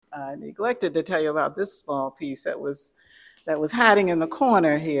I neglected to tell you about this small piece that was hiding in the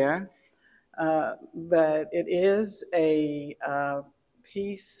corner here. But it is a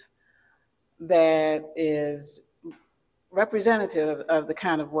piece that is representative of the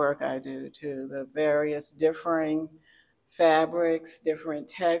kind of work I do too, the various differing fabrics, different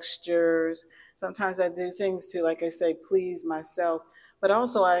textures. Sometimes I do things to, like I say, please myself, but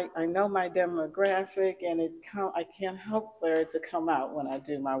also I know my demographic and I can't help for it to come out when I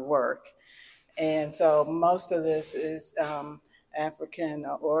do my work. And so most of this is African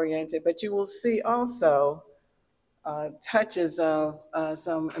oriented, but you will see also touches of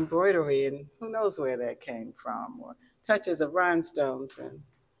some embroidery, and who knows where that came from, or touches of rhinestones. And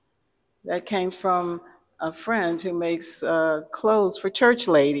that came from a friend who makes clothes for church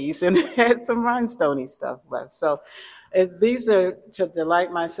ladies and had some rhinestoney stuff left. So these are to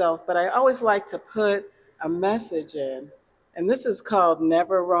delight myself, but I always like to put a message in. And this is called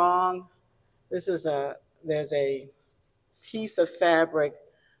Never Wrong. There's a piece of fabric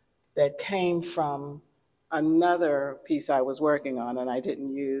that came from another piece I was working on and I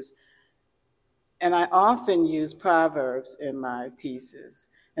didn't use. And I often use proverbs in my pieces.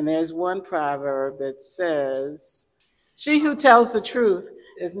 And there's one proverb that says, "She who tells the truth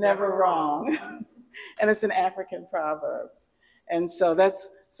is never wrong." And it's an African proverb. And so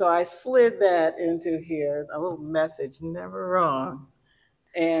I slid that into here, a little message, never wrong.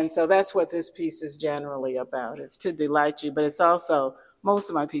 And so that's what this piece is generally about. It's to delight you, but it's also, most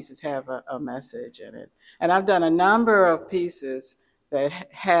of my pieces have a message in it. And I've done a number of pieces that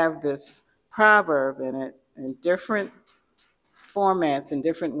have this proverb in it in different formats, in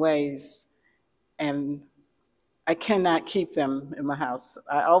different ways, and I cannot keep them in my house.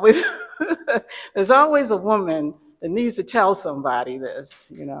 I always, there's always a woman that needs to tell somebody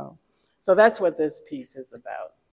this, you know. So that's what this piece is about.